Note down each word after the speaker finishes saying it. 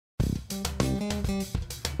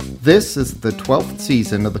This is the 12th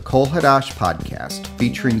season of the Kol Hadash podcast,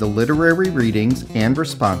 featuring the literary readings and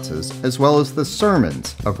responses, as well as the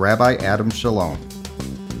sermons of Rabbi Adam Shalom.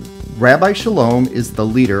 Rabbi Shalom is the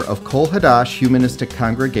leader of Kol Hadash Humanistic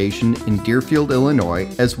Congregation in Deerfield, Illinois,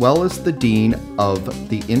 as well as the dean of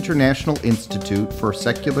the International Institute for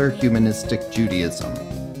Secular Humanistic Judaism.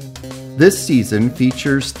 This season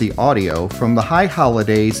features the audio from the high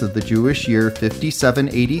holidays of the Jewish year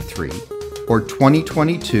 5783, or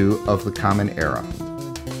 2022 of the Common Era.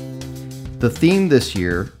 The theme this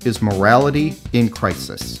year is Morality in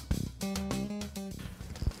Crisis.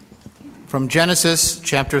 From Genesis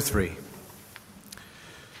chapter 3.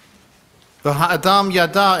 V'ha'adam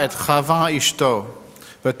yada et Chava ishto,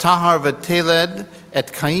 v'tahar v'teled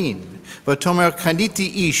et Cain, v'tomer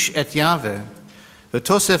kaniti ish et Yahveh,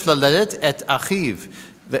 v'tosef laledet et achiv,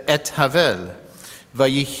 v'et Havel,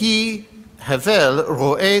 v'yihi Havel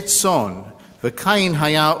ro'e tzon, v'Cain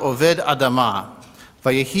haya oved adama,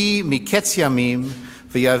 v'yihi miketz yamim,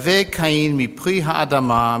 v'yaveh Cain mipri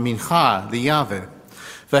ha'adama mincha liyaveh.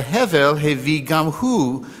 והבל הביא גם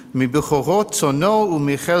הוא מבכורות צונו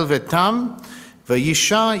ומחלבתם,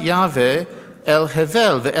 וישע יהווה אל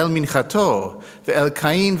הבל ואל מנחתו, ואל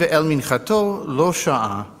קין ואל מנחתו לא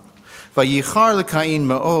שעה. וייחר לקין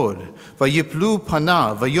מאוד, ויפלו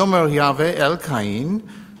פניו, ויאמר יהווה אל קין,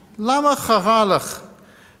 למה חרה לך,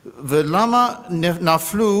 ולמה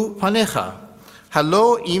נפלו פניך?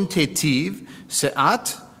 הלא אם תיטיב שאת,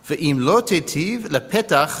 ואם לא תיטיב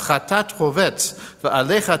לפתח חטאת רובץ,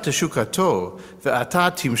 ועליך תשוקתו, ואתה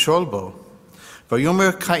תמשול בו.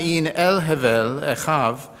 ויאמר קין אל הבל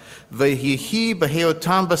אחיו, ויהי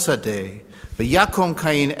בהיותם בשדה, ויקום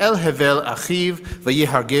קין אל הבל אחיו,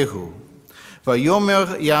 ויהרגהו. ויאמר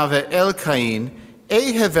יהווה אל קין,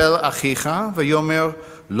 אי הבל אחיך, ויאמר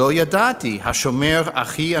לא ידעתי, השומר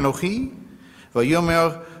אחי אנוכי? ויאמר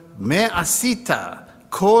מה עשית?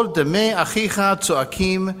 כל דמי אחיך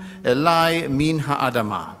צועקים אלי מן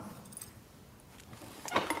האדמה.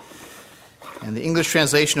 And the English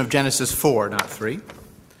translation of Genesis 4, not 3.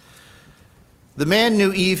 The man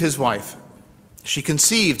knew Eve, his wife. She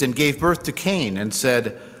conceived and gave birth to Cain and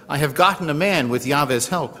said, I have gotten a man with Yahweh's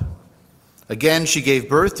help. Again she gave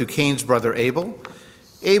birth to Cain's brother Abel.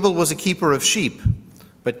 Abel was a keeper of sheep,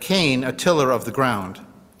 but Cain a tiller of the ground.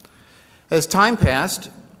 As time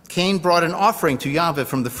passed, Cain brought an offering to Yahweh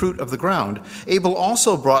from the fruit of the ground. Abel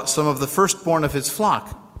also brought some of the firstborn of his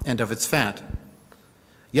flock and of its fat.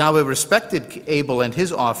 Yahweh respected Abel and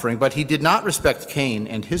his offering, but he did not respect Cain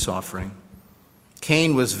and his offering.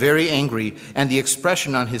 Cain was very angry, and the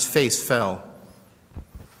expression on his face fell.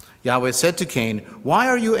 Yahweh said to Cain, Why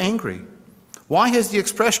are you angry? Why has the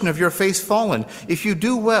expression of your face fallen? If you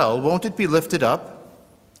do well, won't it be lifted up?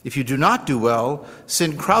 If you do not do well,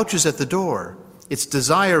 sin crouches at the door. Its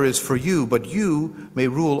desire is for you, but you may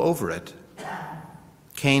rule over it.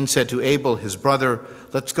 Cain said to Abel, his brother,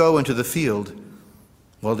 Let's go into the field.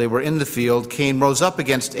 While they were in the field, Cain rose up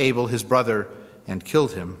against Abel, his brother, and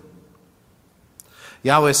killed him.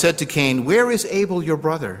 Yahweh said to Cain, Where is Abel, your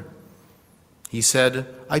brother? He said,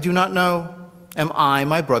 I do not know. Am I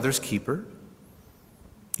my brother's keeper?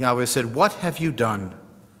 Yahweh said, What have you done?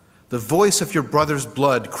 The voice of your brother's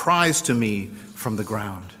blood cries to me from the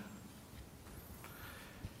ground.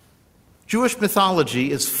 Jewish mythology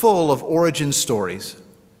is full of origin stories.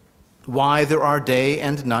 Why there are day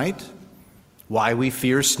and night, why we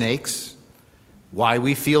fear snakes, why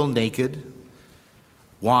we feel naked,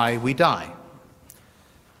 why we die.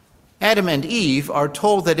 Adam and Eve are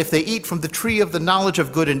told that if they eat from the tree of the knowledge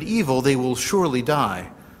of good and evil, they will surely die.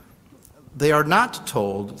 They are not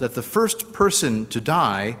told that the first person to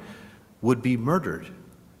die would be murdered.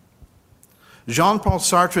 Jean-Paul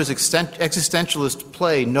Sartre's existentialist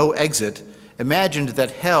play, No Exit, imagined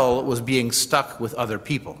that hell was being stuck with other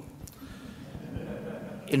people.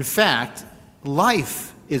 In fact,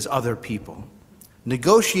 life is other people,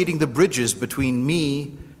 negotiating the bridges between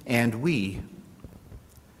me and we.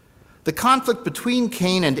 The conflict between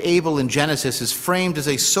Cain and Abel in Genesis is framed as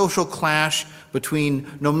a social clash between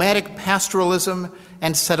nomadic pastoralism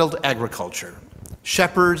and settled agriculture,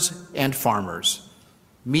 shepherds and farmers,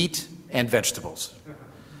 meat and vegetables.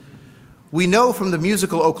 We know from the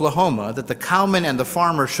musical Oklahoma that the cowman and the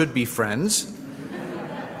farmer should be friends,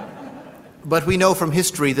 but we know from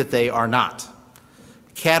history that they are not.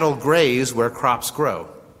 Cattle graze where crops grow.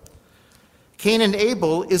 Cain and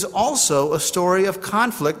Abel is also a story of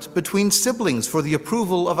conflict between siblings for the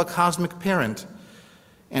approval of a cosmic parent,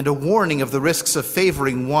 and a warning of the risks of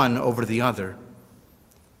favoring one over the other.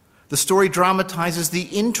 The story dramatizes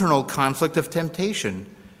the internal conflict of temptation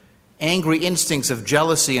angry instincts of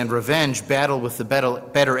jealousy and revenge battle with the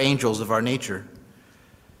better angels of our nature.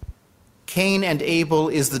 Cain and Abel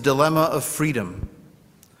is the dilemma of freedom.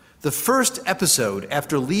 The first episode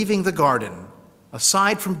after leaving the garden,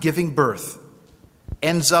 aside from giving birth,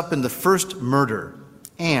 ends up in the first murder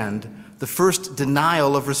and the first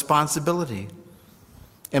denial of responsibility.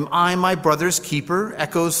 Am I my brother's keeper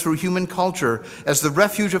echoes through human culture as the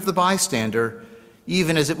refuge of the bystander,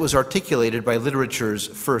 even as it was articulated by literature's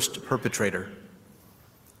first perpetrator.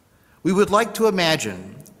 We would like to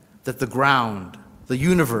imagine that the ground, the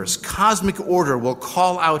universe, cosmic order will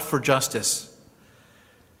call out for justice.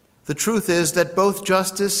 The truth is that both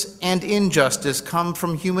justice and injustice come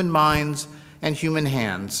from human minds and human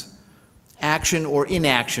hands, action or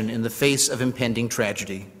inaction in the face of impending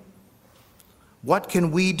tragedy. What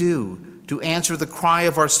can we do to answer the cry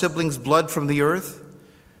of our siblings' blood from the earth?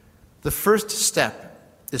 The first step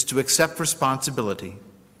is to accept responsibility.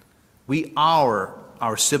 We are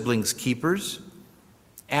our siblings' keepers,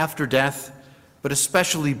 after death, but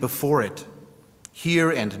especially before it, here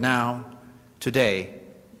and now, today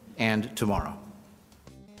and tomorrow.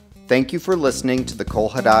 Thank you for listening to the Kol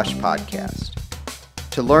Hadash podcast.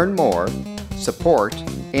 To learn more, support,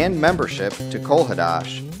 and membership to Kol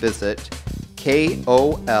Hadash, visit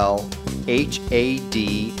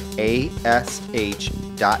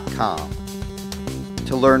KOLHADASH.com.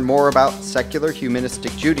 To learn more about secular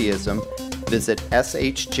humanistic Judaism, visit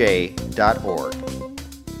shj.org.